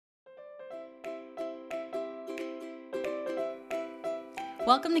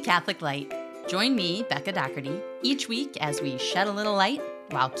Welcome to Catholic Light. Join me, Becca Doherty, each week as we shed a little light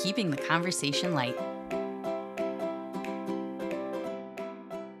while keeping the conversation light.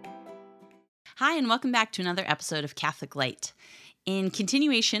 Hi, and welcome back to another episode of Catholic Light. In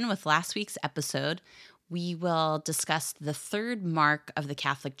continuation with last week's episode, we will discuss the third mark of the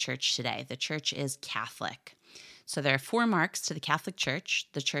Catholic Church today. The Church is Catholic. So there are four marks to the Catholic Church.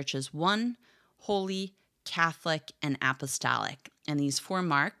 The Church is one, holy, Catholic, and apostolic. And these four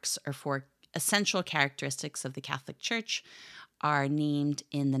marks, or four essential characteristics of the Catholic Church, are named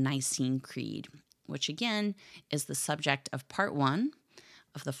in the Nicene Creed, which again is the subject of part one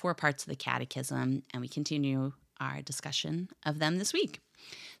of the four parts of the Catechism, and we continue our discussion of them this week.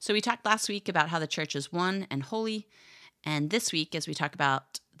 So we talked last week about how the Church is one and holy, and this week, as we talk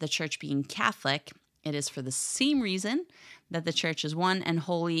about the Church being Catholic, it is for the same reason that the Church is one and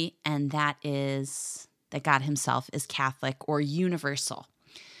holy, and that is that God himself is Catholic or universal.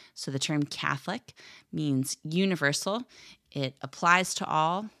 So the term Catholic means universal. It applies to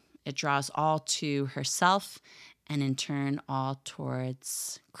all. It draws all to herself, and in turn, all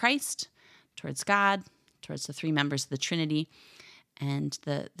towards Christ, towards God, towards the three members of the Trinity. And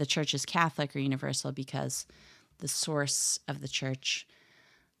the Church is Catholic or universal because the source of the Church,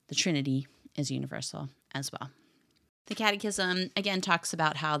 the Trinity, is universal as well. The Catechism, again, talks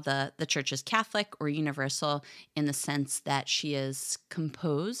about how the Church is Catholic or universal in the sense that she is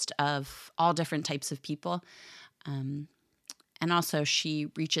composed of all different types of people. And also she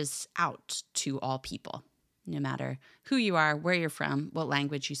reaches out to all people, no matter who you are, where you're from, what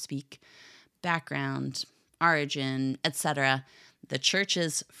language you speak, background, origin, etc. The Church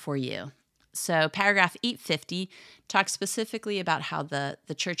is for you. So paragraph 850 talks specifically about how the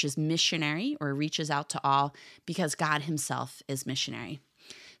Church is missionary or reaches out to all because God himself is missionary.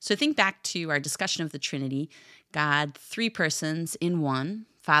 So think back to our discussion of the Trinity, God, three persons in one,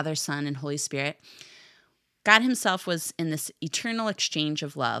 Father, Son, and Holy Spirit. God himself was in this eternal exchange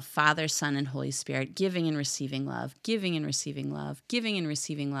of love, Father, Son, and Holy Spirit, giving and receiving love, giving and receiving love, giving and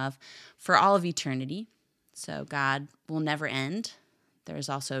receiving love for all of eternity. So God will never end. There is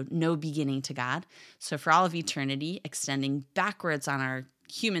also no beginning to God. So for all of eternity, extending backwards on our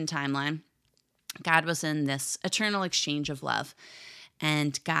human timeline, God was in this eternal exchange of love.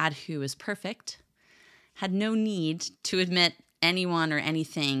 And God, who is perfect, had no need to admit anyone or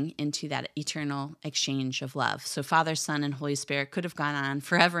anything into that eternal exchange of love. So Father, Son, and Holy Spirit could have gone on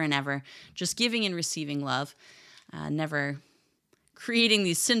forever and ever, just giving and receiving love, never creating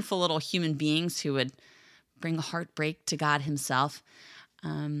these sinful little human beings who would bring heartbreak to God himself.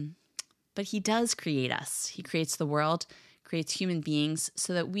 But he does create us. He creates the world, creates human beings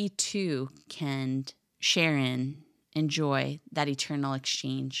so that we too can share in, enjoy that eternal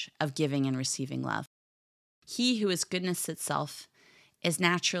exchange of giving and receiving love. He who is goodness itself is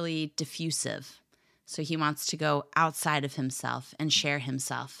naturally diffusive. So he wants to go outside of himself and share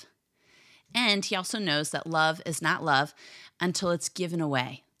himself. And he also knows that love is not love until it's given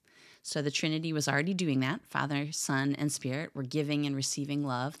away. So the Trinity was already doing that. Father, Son, and Spirit were giving and receiving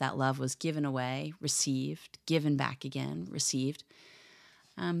love. That love was given away, received, given back again, received.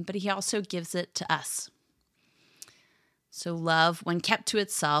 But he also gives it to us. So love, when kept to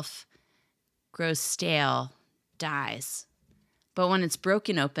itself, grows stale, dies. But when it's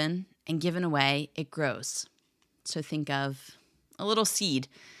broken open and given away, it grows. So think of a little seed.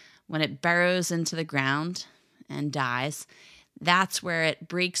 When it burrows into the ground and dies, that's where it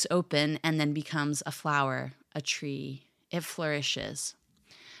breaks open and then becomes a flower, a tree. It flourishes.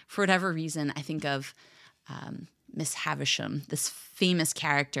 For whatever reason, I think of Miss Havisham, this famous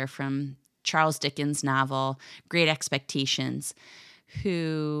character from Charles Dickens' novel, Great Expectations,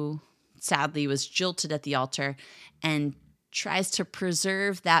 who sadly was jilted at the altar and tries to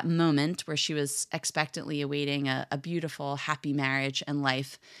preserve that moment where she was expectantly awaiting a beautiful, happy marriage and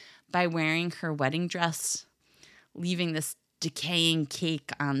life by wearing her wedding dress, leaving this decaying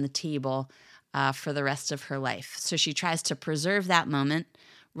cake on the table for the rest of her life. So she tries to preserve that moment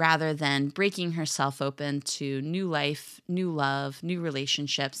rather than breaking herself open to new life, new love, new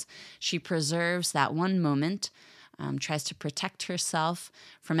relationships. She preserves that one moment, tries to protect herself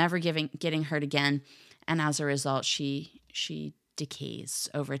from ever getting hurt again, and as a result, she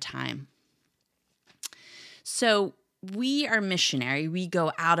decays over time. So we are missionary. We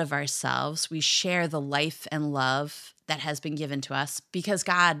go out of ourselves. We share the life and love that has been given to us because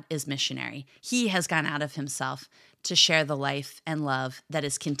God is missionary. He has gone out of himself to share the life and love that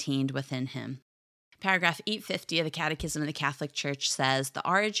is contained within him. Paragraph 850 of the Catechism of the Catholic Church says, the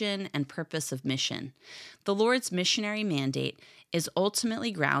origin and purpose of mission. The Lord's missionary mandate is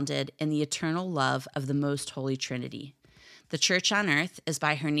ultimately grounded in the eternal love of the Most Holy Trinity. The church on earth is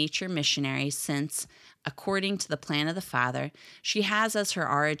by her nature missionary since, according to the plan of the Father, she has as her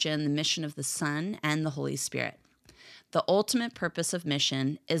origin the mission of the Son and the Holy Spirit. The ultimate purpose of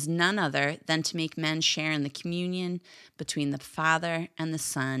mission is none other than to make men share in the communion between the Father and the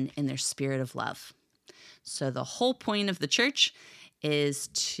Son in their spirit of love. So the whole point of the church is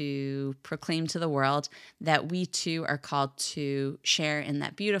to proclaim to the world that we too are called to share in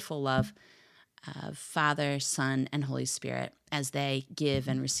that beautiful love of Father, Son, and Holy Spirit as they give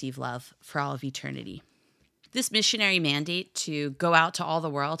and receive love for all of eternity. This missionary mandate to go out to all the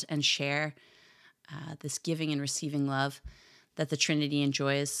world and share this giving and receiving love that the Trinity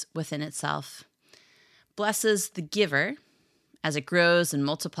enjoys within itself blesses the giver as it grows and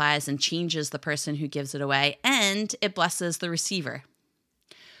multiplies and changes the person who gives it away, and it blesses the receiver.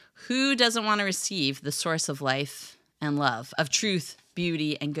 Who doesn't want to receive the source of life and love, of truth,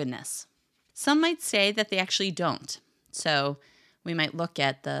 beauty, and goodness? Some might say that they actually don't. So we might look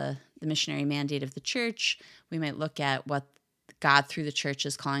at the missionary mandate of the church. We might look at what God through the church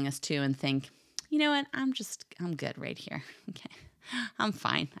is calling us to and think, you know what, I'm good right here. Okay, I'm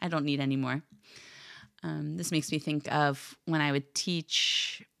fine. I don't need any more. This makes me think of when I would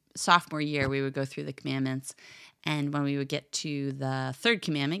teach sophomore year, we would go through the commandments. And when we would get to the third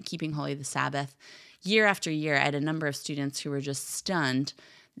commandment, keeping holy the Sabbath, year after year, I had a number of students who were just stunned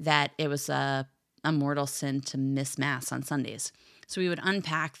that it was a mortal sin to miss Mass on Sundays. So we would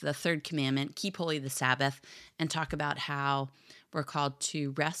unpack the third commandment, keep holy the Sabbath, and talk about how we're called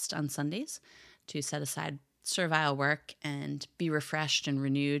to rest on Sundays, to set aside servile work and be refreshed and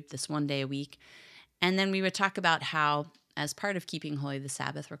renewed this one day a week. And then we would talk about how, as part of keeping holy the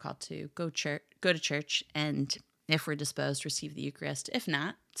Sabbath, we're called to go to church, and if we're disposed, receive the Eucharist. If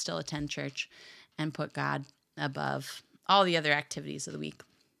not, still attend church and put God above all the other activities of the week.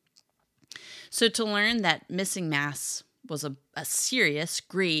 So to learn that missing Mass was a serious,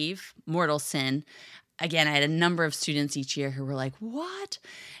 grave, mortal sin, again, I had a number of students each year who were like, what?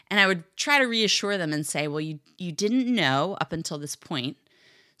 And I would try to reassure them and say, well, you didn't know up until this point,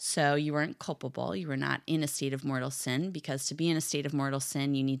 so you weren't culpable. You were not in a state of mortal sin, because to be in a state of mortal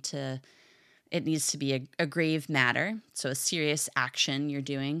sin, it needs to be a grave matter, so a serious action you're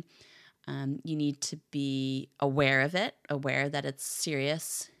doing. You need to be aware of it, aware that it's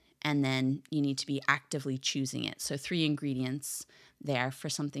serious, and then you need to be actively choosing it. So 3 ingredients there for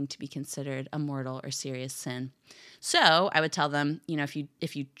something to be considered a mortal or serious sin. So I would tell them,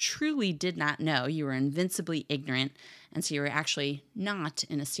 if you truly did not know, you were invincibly ignorant, and so you were actually not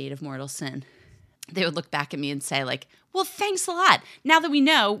in a state of mortal sin, they would look back at me and say, like, well, thanks a lot. Now that we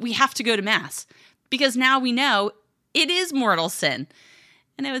know, we have to go to Mass, because now we know it is mortal sin.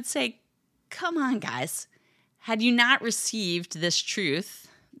 And I would say, come on, guys. Had you not received this truth,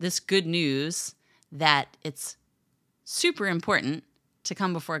 this good news that it's super important to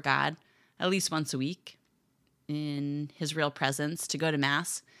come before God at least once a week in his real presence, to go to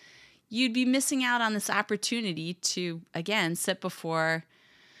Mass, you'd be missing out on this opportunity to, again, sit before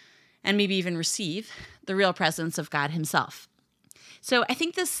and maybe even receive the real presence of God himself. So I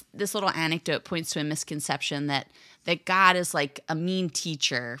think this little anecdote points to a misconception that God is like a mean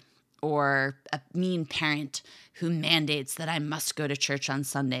teacher or a mean parent who mandates that I must go to church on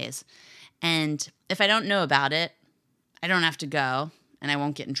Sundays. And if I don't know about it, I don't have to go and I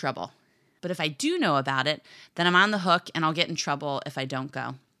won't get in trouble. But if I do know about it, then I'm on the hook and I'll get in trouble if I don't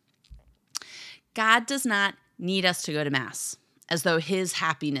go. God does not need us to go to Mass as though his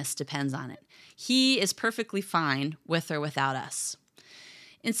happiness depends on it. He is perfectly fine with or without us.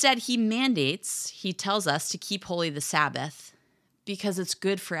 Instead, he tells us to keep holy the Sabbath because it's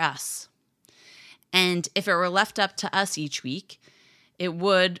good for us. And if it were left up to us each week, it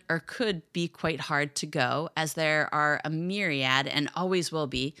would or could be quite hard to go, as there are a myriad, and always will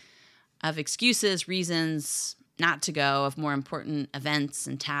be, of excuses, reasons not to go, of more important events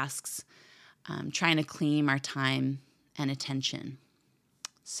and tasks, trying to claim our time and attention.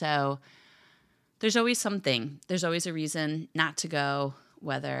 So there's always something. There's always a reason not to go,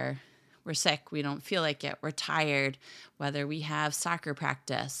 whether we're sick, we don't feel like it, we're tired, whether we have soccer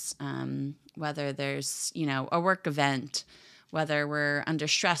practice, whether there's, a work event, whether we're under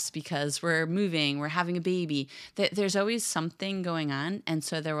stress because we're moving, we're having a baby. There's always something going on, and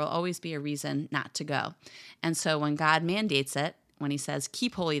so there will always be a reason not to go. And so when God mandates it, when he says,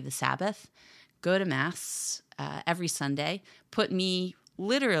 keep holy the Sabbath, go to Mass every Sunday, put me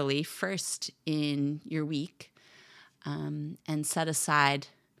literally first in your week, and set aside,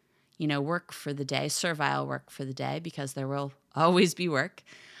 work for the day, servile work for the day, because there will always be work.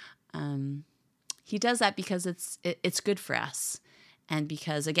 He does that because it's good for us, and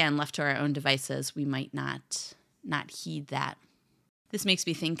because, again, left to our own devices, we might not not heed that. This makes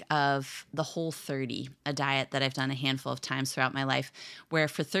me think of the Whole30, a diet that I've done a handful of times throughout my life, where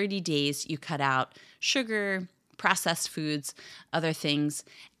for 30 days you cut out sugar, processed foods, other things,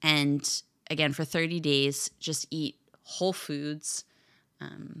 and again, for 30 days, just eat whole foods,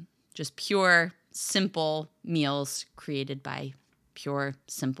 just pure, simple meals created by pure,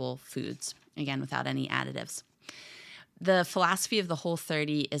 simple foods, again, without any additives. The philosophy of the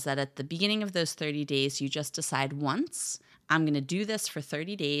Whole30 is that at the beginning of those 30 days, you just decide once, I'm going to do this for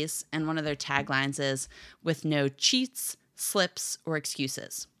 30 days. And one of their taglines is, with no cheats, slips, or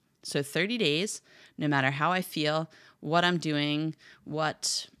excuses. So 30 days, no matter how I feel, what I'm doing,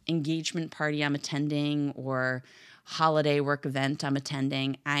 what engagement party I'm attending, or holiday work event I'm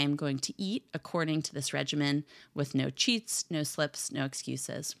attending, I am going to eat according to this regimen with no cheats, no slips, no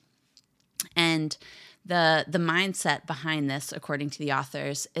excuses. And the mindset behind this, according to the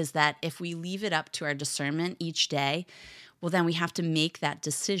authors, is that if we leave it up to our discernment each day, well, then we have to make that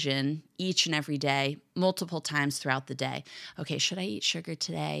decision each and every day, multiple times throughout the day. Okay, should I eat sugar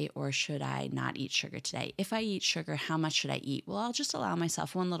today or should I not eat sugar today? If I eat sugar, how much should I eat? Well, I'll just allow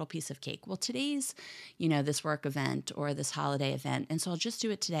myself one little piece of cake. Well, today's, this work event or this holiday event, and so I'll just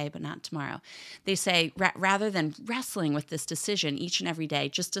do it today, but not tomorrow. They say rather than wrestling with this decision each and every day,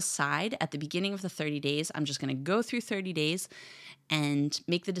 just decide at the beginning of the 30 days, I'm just going to go through 30 days and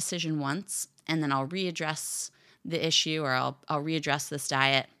make the decision once, and then I'll readdress the issue, or I'll readdress this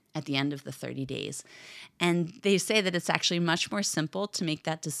diet at the end of the 30 days. And they say that it's actually much more simple to make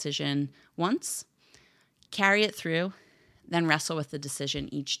that decision once, carry it through, then wrestle with the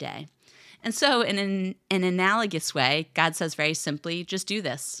decision each day. And so in an analogous way, God says very simply, just do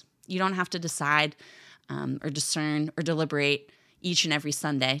this. You don't have to decide or discern or deliberate each and every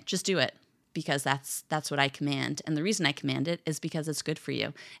Sunday. Just do it. Because that's what I command. And the reason I command it is because it's good for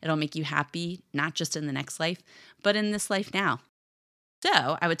you. It'll make you happy, not just in the next life, but in this life now.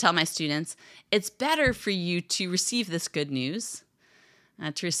 So I would tell my students, it's better for you to receive this good news,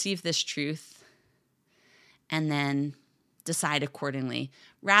 to receive this truth, and then decide accordingly,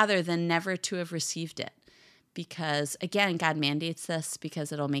 rather than never to have received it. Because again, God mandates this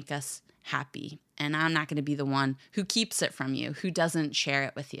because it'll make us happy. And I'm not going to be the one who keeps it from you, who doesn't share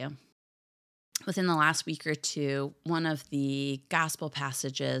it with you. Within the last week or two, one of the gospel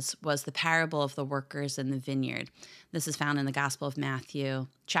passages was the parable of the workers in the vineyard. This is found in the Gospel of Matthew,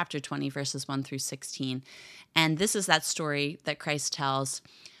 chapter 20, verses 1 through 16. And this is that story that Christ tells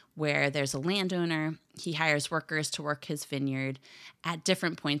where there's a landowner. He hires workers to work his vineyard at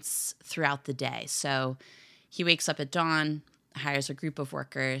different points throughout the day. So he wakes up at dawn, hires a group of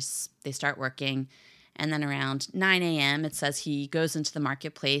workers. They start working. And then around 9 a.m., it says he goes into the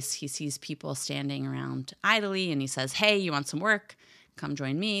marketplace. He sees people standing around idly, and he says, hey, you want some work? Come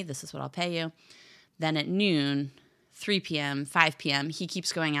join me. This is what I'll pay you. Then at noon, 3 p.m., 5 p.m., he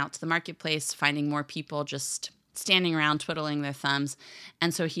keeps going out to the marketplace, finding more people just standing around, twiddling their thumbs.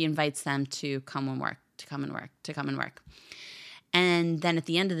 And so he invites them to come and work, to come and work, to come and work. And then at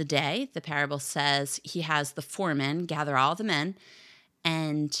the end of the day, the parable says he has the foreman gather all the men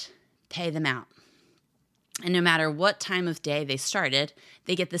and pay them out. And no matter what time of day they started,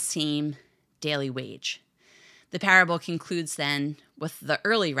 they get the same daily wage. The parable concludes then with the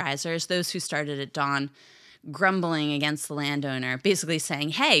early risers, those who started at dawn, grumbling against the landowner, basically saying,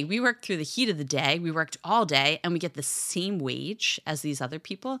 hey, we worked through the heat of the day, we worked all day, and we get the same wage as these other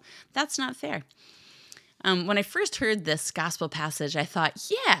people. That's not fair. When I first heard this gospel passage, I thought,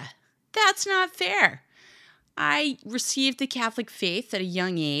 yeah, that's not fair. I received the Catholic faith at a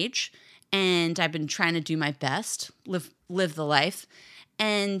young age, and I've been trying to do my best, live the life.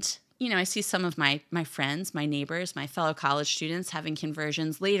 And, I see some of my friends, my neighbors, my fellow college students having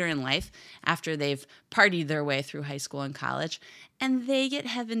conversions later in life after they've partied their way through high school and college, and they get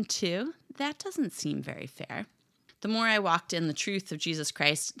heaven too. That doesn't seem very fair. The more I walked in the truth of Jesus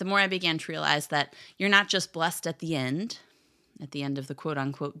Christ, the more I began to realize that you're not just blessed at the end of the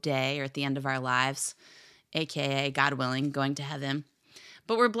quote-unquote day or at the end of our lives, aka, God willing, going to heaven,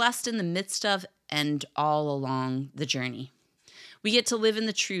 but we're blessed in the midst of and all along the journey. We get to live in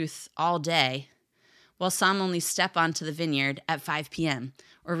the truth all day, while some only step onto the vineyard at 5 p.m.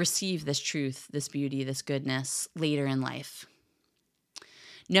 or receive this truth, this beauty, this goodness later in life.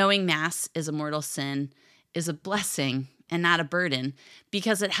 Knowing Mass is a mortal sin is a blessing and not a burden,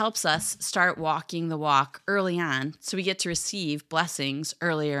 because it helps us start walking the walk early on, so we get to receive blessings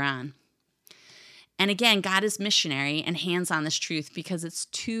earlier on. And again, God is missionary and hands on this truth because it's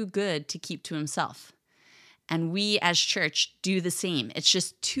too good to keep to himself. And we as church do the same. It's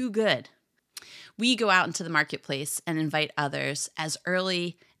just too good. We go out into the marketplace and invite others as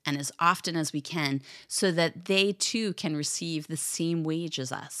early and as often as we can, so that they too can receive the same wage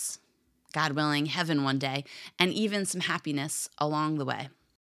as us. God willing, heaven one day, and even some happiness along the way.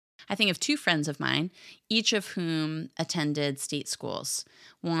 I think of two friends of mine, each of whom attended state schools.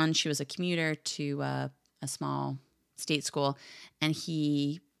 One, she was a commuter to a small state school, and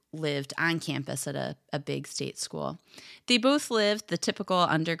he lived on campus at a big state school. They both lived the typical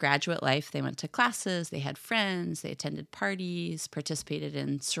undergraduate life. They went to classes, they had friends, they attended parties, participated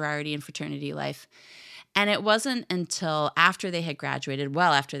in sorority and fraternity life. And it wasn't until after they had graduated,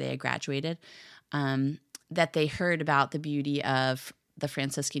 that they heard about the beauty of the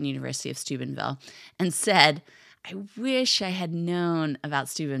Franciscan University of Steubenville and said, I wish I had known about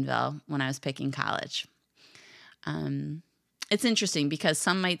Steubenville when I was picking college. It's interesting because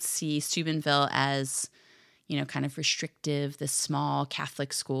some might see Steubenville as, kind of restrictive, this small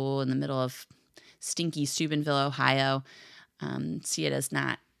Catholic school in the middle of stinky Steubenville, Ohio, see it as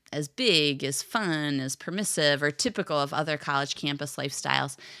not as big, as fun, as permissive, or typical of other college campus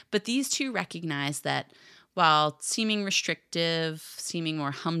lifestyles. But these two recognize that while seeming restrictive, seeming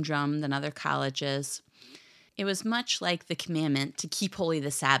more humdrum than other colleges, it was much like the commandment to keep holy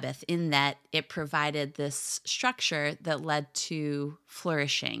the Sabbath in that it provided this structure that led to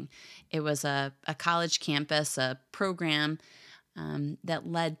flourishing. It was a college campus, a program that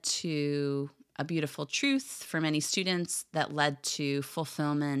led to a beautiful truth for many students that led to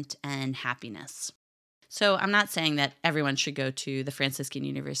fulfillment and happiness. So I'm not saying that everyone should go to the Franciscan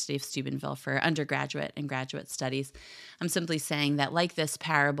University of Steubenville for undergraduate and graduate studies. I'm simply saying that, like this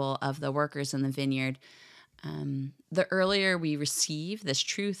parable of the workers in the vineyard, the earlier we receive this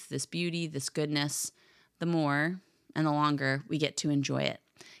truth, this beauty, this goodness, the more and the longer we get to enjoy it,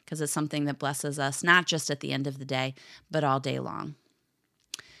 because it's something that blesses us not just at the end of the day, but all day long.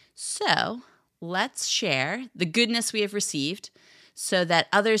 So let's share the goodness we have received so that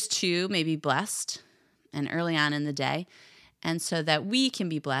others too may be blessed and early on in the day, and so that we can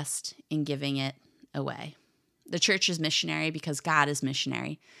be blessed in giving it away. The church is missionary because God is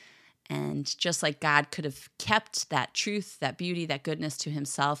missionary. And just like God could have kept that truth, that beauty, that goodness to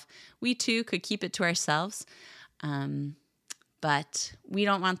himself, we too could keep it to ourselves. But we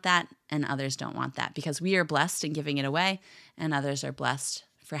don't want that, and others don't want that, because we are blessed in giving it away, and others are blessed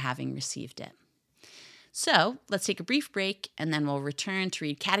for having received it. So let's take a brief break, and then we'll return to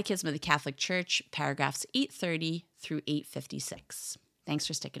read Catechism of the Catholic Church, paragraphs 830 through 856. Thanks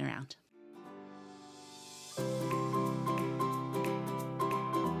for sticking around.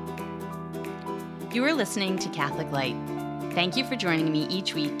 You are listening to Catholic Light. Thank you for joining me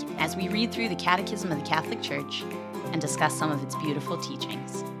each week as we read through the Catechism of the Catholic Church and discuss some of its beautiful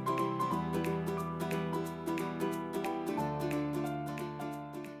teachings.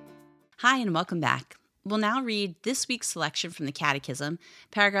 Hi, and welcome back. We'll now read this week's selection from the Catechism,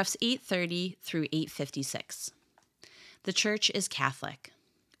 paragraphs 830 through 856. The Church is Catholic.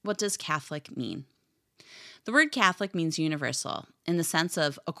 What does Catholic mean? The word Catholic means universal, in the sense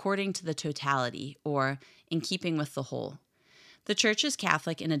of according to the totality, or in keeping with the whole. The Church is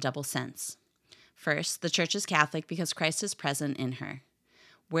Catholic in a double sense. First, the Church is Catholic because Christ is present in her.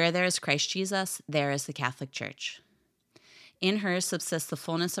 Where there is Christ Jesus, there is the Catholic Church. In her subsists the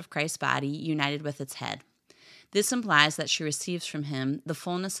fullness of Christ's body, united with its head. This implies that she receives from him the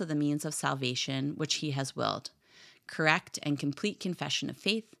fullness of the means of salvation which he has willed, correct and complete confession of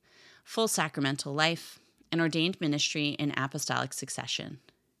faith, full sacramental life, an ordained ministry in apostolic succession.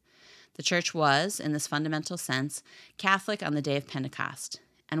 The Church was, in this fundamental sense, Catholic on the day of Pentecost,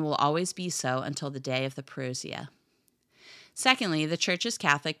 and will always be so until the day of the Parousia. Secondly, the Church is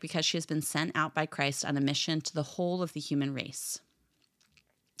Catholic because she has been sent out by Christ on a mission to the whole of the human race.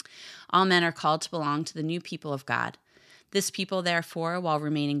 All men are called to belong to the new people of God. This people, therefore, while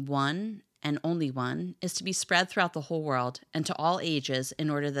remaining one and only one, is to be spread throughout the whole world and to all ages in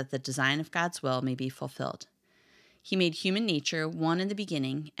order that the design of God's will may be fulfilled. He made human nature one in the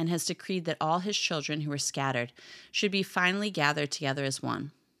beginning and has decreed that all his children who were scattered should be finally gathered together as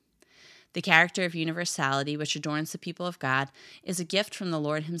one. The character of universality which adorns the people of God is a gift from the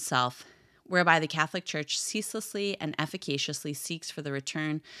Lord himself, whereby the Catholic Church ceaselessly and efficaciously seeks for the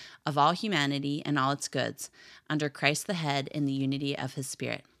return of all humanity and all its goods, under Christ the head in the unity of his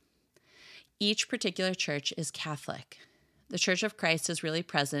Spirit. Each particular church is Catholic. The Church of Christ is really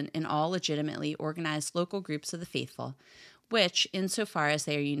present in all legitimately organized local groups of the faithful, which, insofar as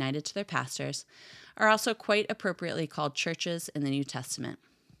they are united to their pastors, are also quite appropriately called churches in the New Testament.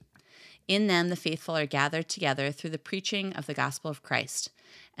 In them, the faithful are gathered together through the preaching of the gospel of Christ,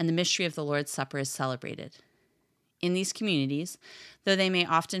 and the mystery of the Lord's Supper is celebrated. In these communities, though they may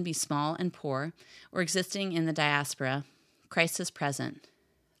often be small and poor, or existing in the diaspora, Christ is present.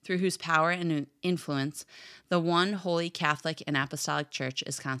 through whose power and influence the one holy Catholic and Apostolic Church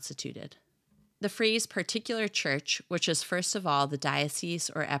is constituted. The phrase particular church, which is first of all the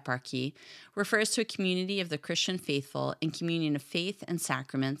diocese or eparchy, refers to a community of the Christian faithful in communion of faith and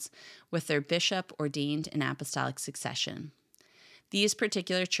sacraments with their bishop ordained in apostolic succession. These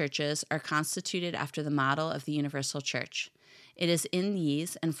particular churches are constituted after the model of the universal church. It is in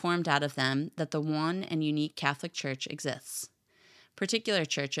these and formed out of them that the one and unique Catholic Church exists. Particular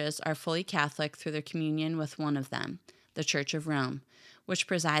churches are fully Catholic through their communion with one of them, the Church of Rome, which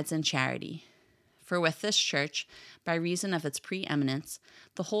presides in charity. For with this church, by reason of its preeminence,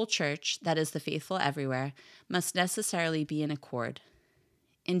 the whole church, that is the faithful everywhere, must necessarily be in accord.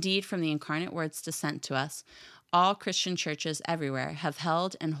 Indeed, from the incarnate Word's descent to us, all Christian churches everywhere have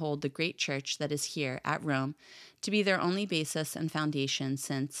held and hold the great church that is here at Rome to be their only basis and foundation,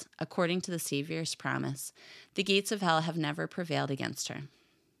 since, according to the Savior's promise, the gates of hell have never prevailed against her.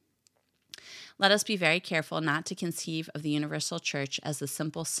 Let us be very careful not to conceive of the universal church as the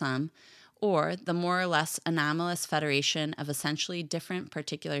simple sum or the more or less anomalous federation of essentially different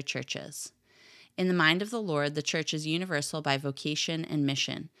particular churches. In the mind of the Lord, the church is universal by vocation and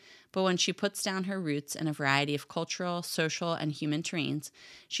mission, but when she puts down her roots in a variety of cultural, social, and human terrains,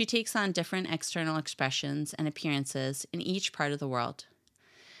 she takes on different external expressions and appearances in each part of the world.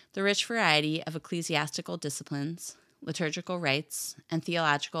 The rich variety of ecclesiastical disciplines, liturgical rites, and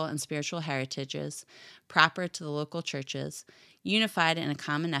theological and spiritual heritages proper to the local churches, unified in a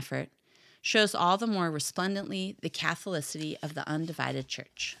common effort, shows all the more resplendently the Catholicity of the undivided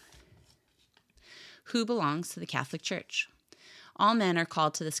Church. Who belongs to the Catholic Church? All men are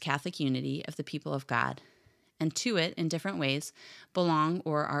called to this Catholic unity of the people of God, and to it, in different ways, belong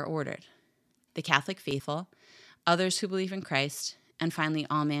or are ordered. The Catholic faithful, others who believe in Christ, and finally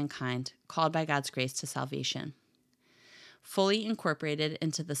all mankind, called by God's grace to salvation. Fully incorporated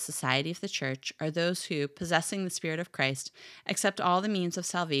into the society of the Church are those who, possessing the Spirit of Christ, accept all the means of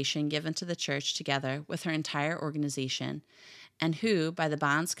salvation given to the Church together with her entire organization, and who, by the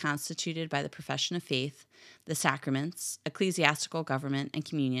bonds constituted by the profession of faith, the sacraments, ecclesiastical government, and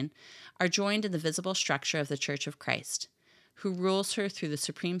communion, are joined in the visible structure of the Church of Christ, who rules her through the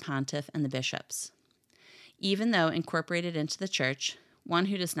Supreme Pontiff and the bishops. Even though incorporated into the Church, one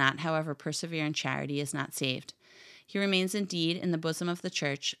who does not, however, persevere in charity is not saved. He remains indeed in the bosom of the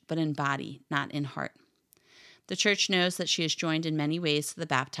Church, but in body, not in heart. The Church knows that she is joined in many ways to the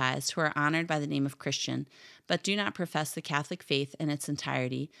baptized who are honored by the name of Christian, but do not profess the Catholic faith in its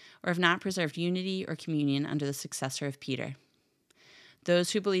entirety, or have not preserved unity or communion under the successor of Peter.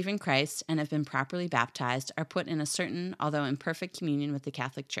 Those who believe in Christ and have been properly baptized are put in a certain, although imperfect, communion with the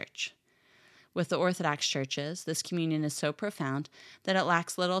Catholic Church. With the Orthodox churches, this communion is so profound that it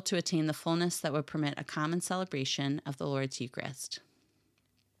lacks little to attain the fullness that would permit a common celebration of the Lord's Eucharist.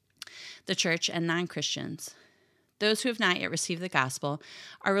 The Church and non-Christians. Those who have not yet received the gospel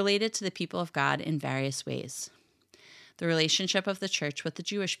are related to the people of God in various ways. The relationship of the Church with the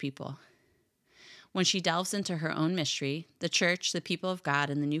Jewish people. When she delves into her own mystery, the Church, the people of God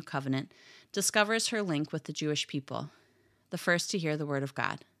in the New Covenant, discovers her link with the Jewish people, the first to hear the word of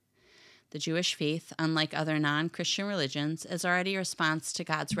God. The Jewish faith, unlike other non-Christian religions, is already a response to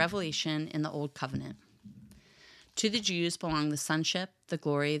God's revelation in the Old Covenant. To the Jews belong the sonship, the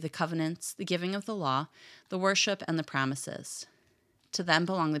glory, the covenants, the giving of the law, the worship, and the promises. To them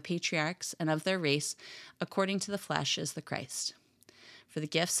belong the patriarchs, and of their race, according to the flesh, is the Christ. For the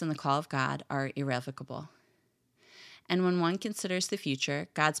gifts and the call of God are irrevocable. And when one considers the future,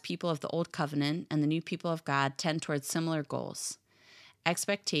 God's people of the Old Covenant and the new people of God tend towards similar goals: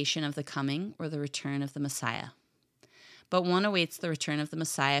 expectation of the coming or the return of the Messiah. But one awaits the return of the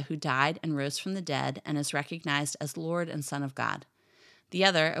Messiah who died and rose from the dead and is recognized as Lord and Son of God. The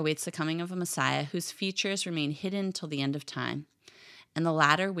other awaits the coming of a Messiah whose features remain hidden till the end of time. And the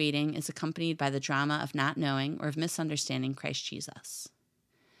latter waiting is accompanied by the drama of not knowing or of misunderstanding Christ Jesus.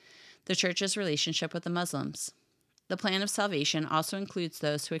 The Church's relationship with the Muslims. The plan of salvation also includes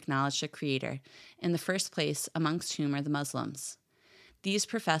those who acknowledge the Creator, in the first place amongst whom are the Muslims. These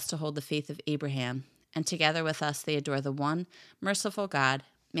profess to hold the faith of Abraham, and together with us they adore the one, merciful God,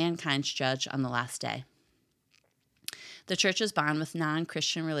 mankind's judge on the last day. The Church's bond with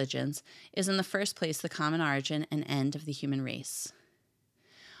non-Christian religions is in the first place the common origin and end of the human race.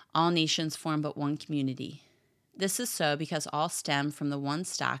 All nations form but one community. This is so because all stem from the one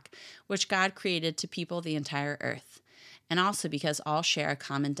stock which God created to people the entire earth, and also because all share a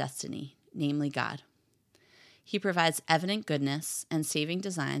common destiny, namely God. He provides evident goodness and saving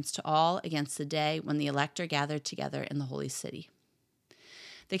designs to all against the day when the elect are gathered together in the holy city.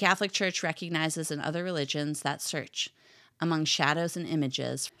 The Catholic Church recognizes in other religions that search, among shadows and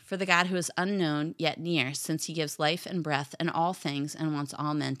images, for the God who is unknown yet near, since he gives life and breath in all things and wants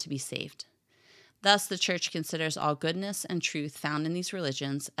all men to be saved. Thus, the Church considers all goodness and truth found in these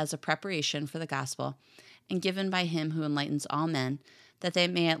religions as a preparation for the gospel and given by him who enlightens all men, that they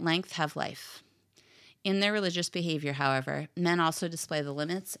may at length have life. In their religious behavior, however, men also display the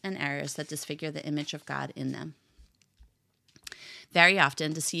limits and errors that disfigure the image of God in them. Very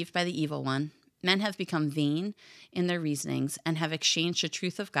often, deceived by the evil one, men have become vain in their reasonings and have exchanged the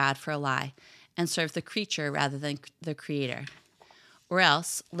truth of God for a lie and served the creature rather than the Creator. Or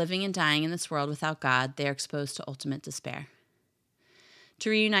else, living and dying in this world without God, they are exposed to ultimate despair. To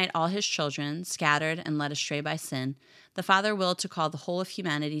reunite all his children, scattered and led astray by sin, the Father willed to call the whole of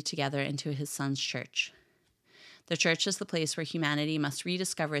humanity together into his Son's church. The church is the place where humanity must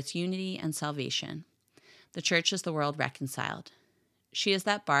rediscover its unity and salvation. The church is the world reconciled. She is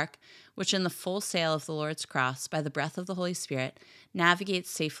that bark which, in the full sail of the Lord's cross, by the breath of the Holy Spirit, navigates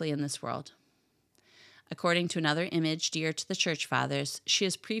safely in this world. According to another image dear to the church fathers, she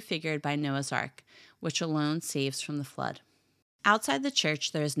is prefigured by Noah's Ark, which alone saves from the flood. Outside the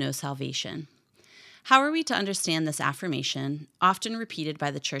church, there is no salvation. How are we to understand this affirmation, often repeated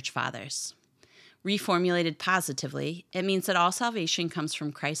by the church fathers? Reformulated positively, it means that all salvation comes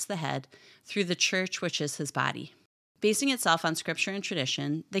from Christ the head, through the church, which is his body. Basing itself on scripture and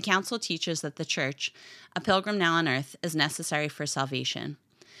tradition, the council teaches that the church, a pilgrim now on earth, is necessary for salvation.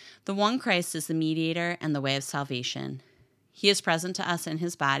 The one Christ is the mediator and the way of salvation. He is present to us in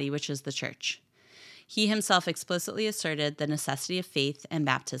his body, which is the church. He himself explicitly asserted the necessity of faith and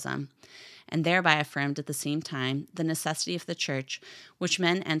baptism, and thereby affirmed at the same time the necessity of the church, which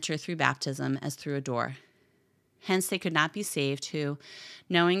men enter through baptism as through a door. Hence they could not be saved who,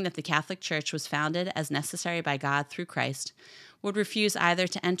 knowing that the Catholic Church was founded as necessary by God through Christ, would refuse either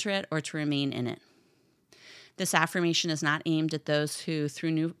to enter it or to remain in it. This affirmation is not aimed at those who,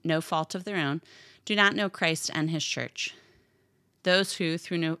 through no fault of their own, do not know Christ and his church. Those who,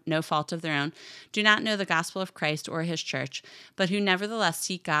 through no fault of their own, do not know the gospel of Christ or his church, but who nevertheless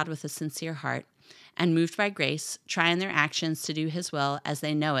seek God with a sincere heart, and moved by grace, try in their actions to do his will as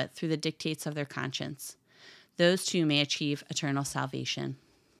they know it through the dictates of their conscience. Those too may achieve eternal salvation.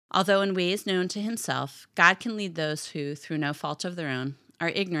 Although in ways known to himself, God can lead those who, through no fault of their own, are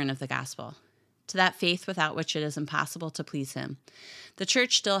ignorant of the gospel, to that faith without which it is impossible to please him. The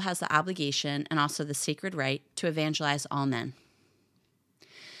church still has the obligation and also the sacred right to evangelize all men.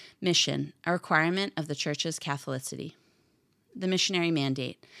 Mission, a requirement of the church's Catholicity. The missionary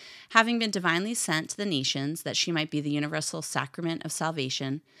mandate. Having been divinely sent to the nations that she might be the universal sacrament of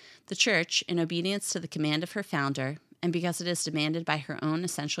salvation, the Church, in obedience to the command of her founder, and because it is demanded by her own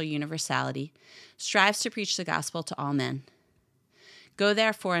essential universality, strives to preach the gospel to all men. Go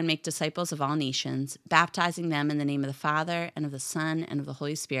therefore and make disciples of all nations, baptizing them in the name of the Father, and of the Son, and of the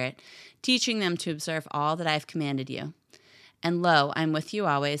Holy Spirit, teaching them to observe all that I have commanded you. And lo, I am with you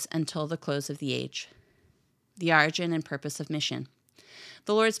always until the close of the age. The origin and purpose of mission.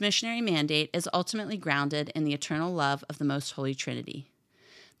 The Lord's missionary mandate is ultimately grounded in the eternal love of the Most Holy Trinity.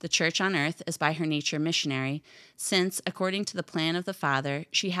 The Church on earth is by her nature missionary, since, according to the plan of the Father,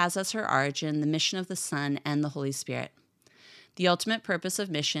 she has as her origin the mission of the Son and the Holy Spirit. The ultimate purpose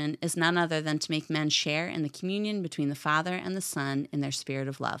of mission is none other than to make men share in the communion between the Father and the Son in their spirit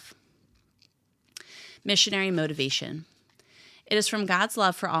of love. Missionary motivation. It is from God's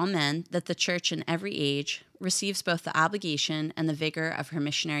love for all men that the Church in every age receives both the obligation and the vigor of her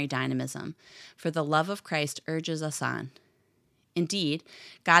missionary dynamism, for the love of Christ urges us on. Indeed,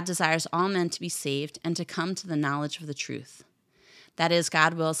 God desires all men to be saved and to come to the knowledge of the truth. That is,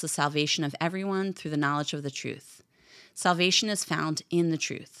 God wills the salvation of everyone through the knowledge of the truth. Salvation is found in the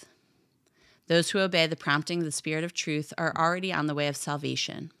truth. Those who obey the prompting of the Spirit of truth are already on the way of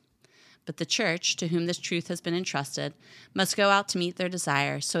salvation. But the Church, to whom this truth has been entrusted, must go out to meet their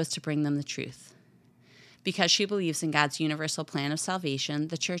desire so as to bring them the truth. Because she believes in God's universal plan of salvation,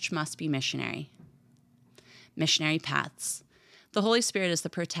 the Church must be missionary. Missionary paths. The Holy Spirit is the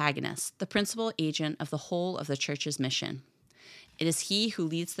protagonist, the principal agent of the whole of the Church's mission. It is he who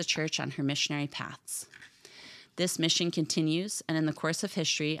leads the Church on her missionary paths. This mission continues, and in the course of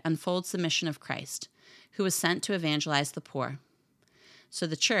history unfolds the mission of Christ, who was sent to evangelize the poor. So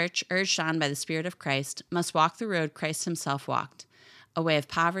the Church, urged on by the Spirit of Christ, must walk the road Christ himself walked, a way of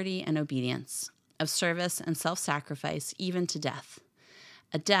poverty and obedience, of service and self-sacrifice, even to death,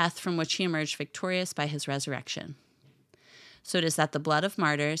 a death from which he emerged victorious by his resurrection. So it is that the blood of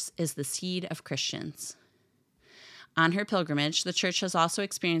martyrs is the seed of Christians. On her pilgrimage, the Church has also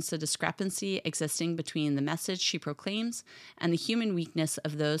experienced a discrepancy existing between the message she proclaims and the human weakness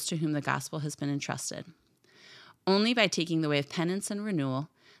of those to whom the gospel has been entrusted. Only by taking the way of penance and renewal,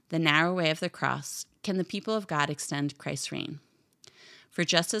 the narrow way of the cross, can the people of God extend Christ's reign. For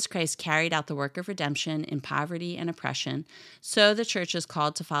just as Christ carried out the work of redemption in poverty and oppression, so the church is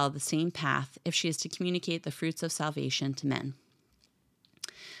called to follow the same path if she is to communicate the fruits of salvation to men.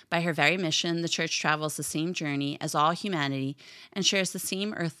 By her very mission, the church travels the same journey as all humanity and shares the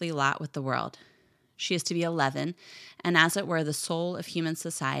same earthly lot with the world. She is to be a leaven, and as it were, the soul of human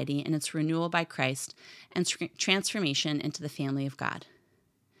society in its renewal by Christ and transformation into the family of God.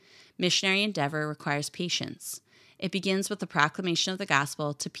 Missionary endeavor requires patience. It begins with the proclamation of the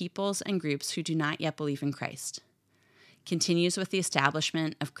gospel to peoples and groups who do not yet believe in Christ, continues with the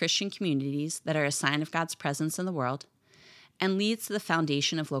establishment of Christian communities that are a sign of God's presence in the world, and leads to the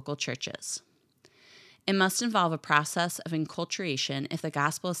foundation of local churches. It must involve a process of enculturation if the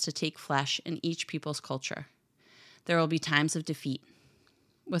gospel is to take flesh in each people's culture. There will be times of defeat.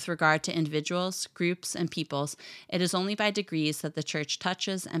 With regard to individuals, groups, and peoples, it is only by degrees that the church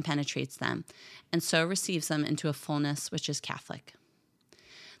touches and penetrates them, and so receives them into a fullness which is Catholic.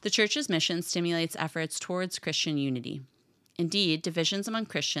 The church's mission stimulates efforts towards Christian unity. Indeed, divisions among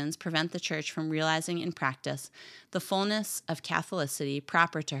Christians prevent the church from realizing in practice the fullness of Catholicity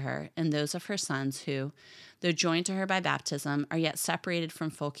proper to her and those of her sons who, though joined to her by baptism, are yet separated from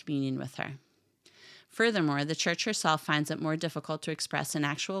full communion with her. Furthermore, the church herself finds it more difficult to express in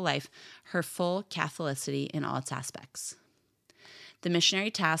actual life her full Catholicity in all its aspects. The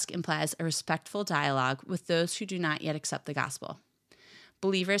missionary task implies a respectful dialogue with those who do not yet accept the gospel.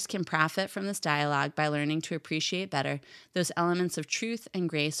 Believers can profit from this dialogue by learning to appreciate better those elements of truth and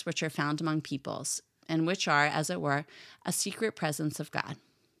grace which are found among peoples, and which are, as it were, a secret presence of God.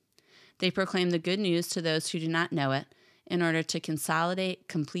 They proclaim the good news to those who do not know it, in order to consolidate,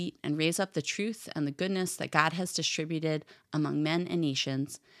 complete, and raise up the truth and the goodness that God has distributed among men and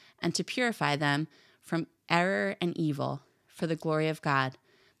nations, and to purify them from error and evil for the glory of God,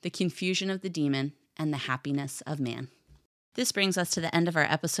 the confusion of the demon, and the happiness of man. This brings us to the end of our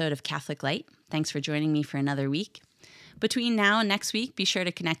episode of Catholic Light. Thanks for joining me for another week. Between now and next week, be sure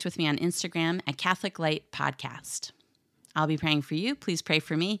to connect with me on Instagram at Catholic Light Podcast. I'll be praying for you. Please pray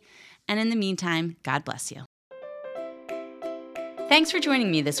for me. And in the meantime, God bless you. Thanks for joining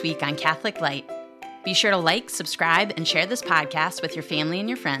me this week on Catholic Light. Be sure to like, subscribe, and share this podcast with your family and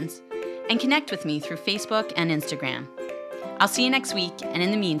your friends, and connect with me through Facebook and Instagram. I'll see you next week, and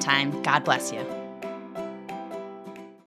in the meantime, God bless you.